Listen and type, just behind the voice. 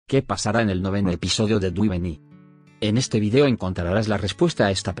¿Qué pasará en el 9º episodio de Duy Beni? En este video encontrarás la respuesta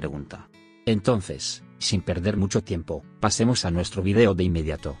a esta pregunta. Entonces, sin perder mucho tiempo, pasemos a nuestro video de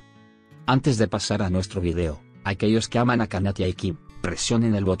inmediato. Antes de pasar a nuestro video, aquellos que aman a Canal y a Equipo,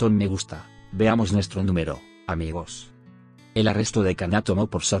 presionen el botón me gusta. Veamos nuestro número, amigos. El arresto de Canal tomó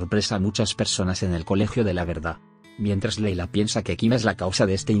por sorpresa a muchas personas en el colegio de la verdad. Mientras Leila piensa que Kim es la causa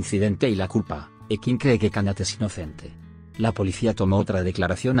de este incidente y la culpa, Kim cree que Canal es inocente. La policía tomó otra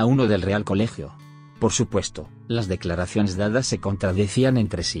declaración a uno del Real Colegio. Por supuesto, las declaraciones dadas se contradecían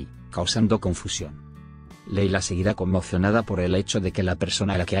entre sí, causando confusión. Leila seguirá conmocionada por el hecho de que la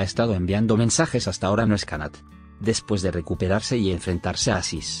persona a la que ha estado enviando mensajes hasta ahora no es Canal. Después de recuperarse y enfrentarse a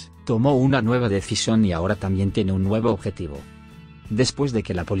Asis, tomó una nueva decisión y ahora también tiene un nuevo objetivo. Después de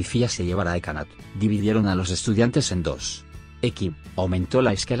que la policía se llevara a Canal, dividieron a los estudiantes en dos. Kim aumentó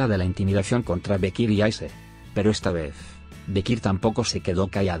la escala de la intimidación contra Bekir y Aise. Pero esta vez, Bekir tampoco se quedó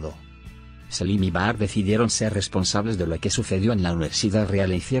callado. Selim y Bahar decidieron ser responsables de lo que sucedió en la Universidad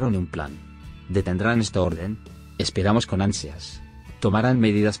Real e hicieron un plan. ¿Detendrán este orden? Esperamos con ansias. Tomarán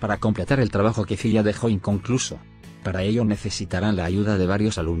medidas para completar el trabajo que Filia dejó inconcluso. Para ello necesitarán la ayuda de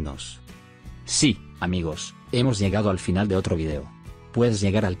varios alumnos. Sí, amigos, hemos llegado al final de otro video. Puedes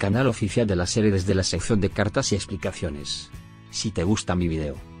llegar al canal oficial de la serie desde la sección de cartas y explicaciones. Si te gusta mi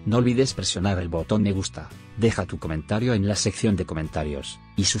video, no olvides presionar el botón me gusta, deja tu comentario en la sección de comentarios,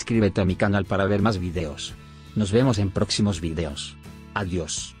 y suscríbete a mi canal para ver más videos. Nos vemos en próximos videos.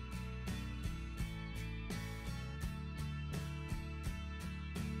 Adiós.